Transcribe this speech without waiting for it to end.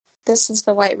This is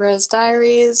the White Rose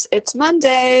Diaries. It's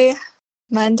Monday,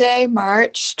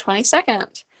 March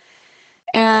 22nd.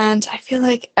 And I feel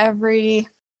like every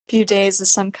few days is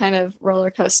some kind of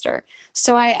roller coaster.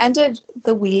 So I ended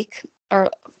the week,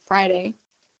 or Friday,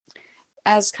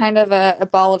 as kind of a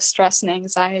ball of stress and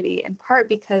anxiety, in part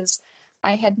because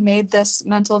I had made this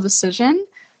mental decision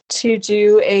to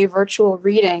do a virtual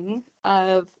reading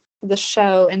of the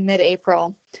show in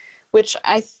mid-April, which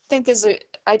I think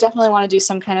I definitely want to do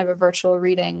some kind of a virtual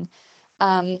reading.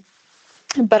 But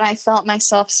I felt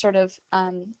myself sort of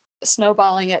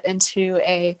snowballing it into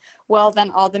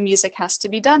then all the music has to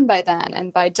be done by then.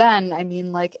 And by done, I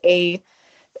mean like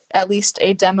at least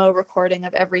a demo recording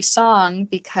of every song,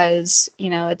 because,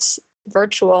 it's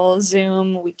virtual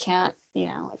Zoom. We can't,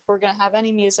 if we're going to have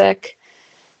any music,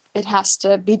 it has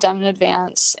to be done in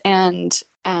advance. And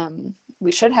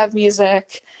we should have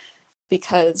music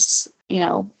because,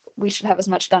 we should have as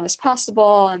much done as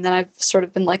possible. And then I've sort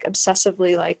of been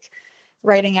obsessively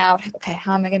writing out, okay,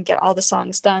 how am I going to get all the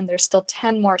songs done? There's still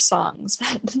 10 more songs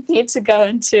that need to go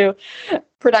into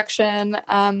production.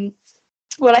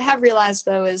 What I have realized,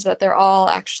 though, is that they're all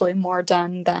actually more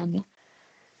done than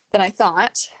I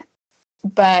thought.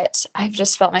 But I've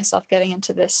just felt myself getting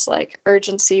into this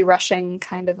urgency, rushing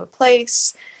kind of a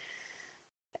place.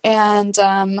 And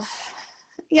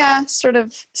sort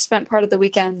of spent part of the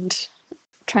weekend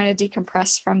trying to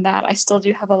decompress from that. I still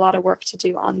do have a lot of work to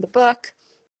do on the book.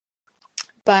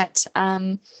 But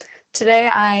today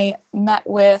I met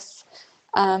with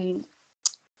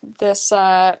this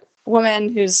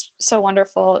woman who's so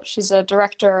wonderful. She's a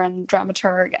director and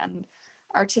dramaturg and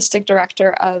artistic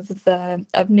director of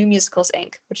New Musicals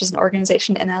Inc., which is an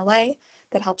organization in LA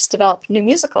that helps develop new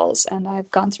musicals. And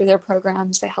I've gone through their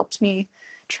programs. They helped me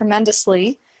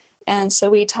tremendously. And so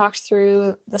we talked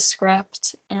through the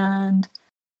script, and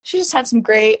she just had some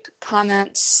great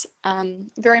comments,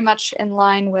 very much in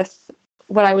line with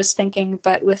what I was thinking,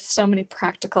 but with so many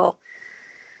practical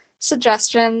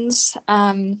suggestions,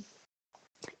 in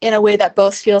a way that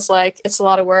both feels like it's a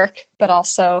lot of work, but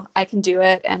also I can do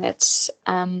it. And it's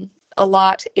a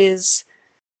lot is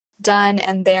done,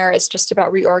 and there is just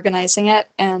about reorganizing it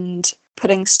and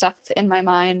putting stuff in my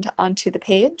mind onto the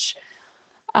page.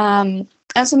 And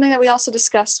something that we also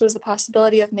discussed was the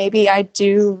possibility of maybe I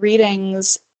do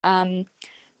readings,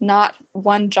 not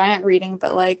one giant reading,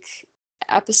 but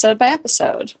episode by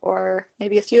episode, or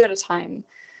maybe a few at a time,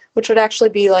 which would actually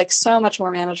be so much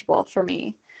more manageable for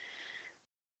me.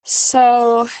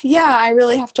 So yeah, I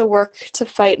really have to work to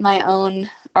fight my own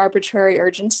arbitrary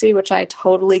urgency, which I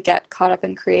totally get caught up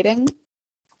in creating.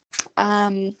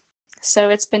 So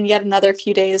it's been yet another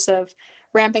few days of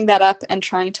ramping that up and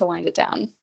trying to wind it down.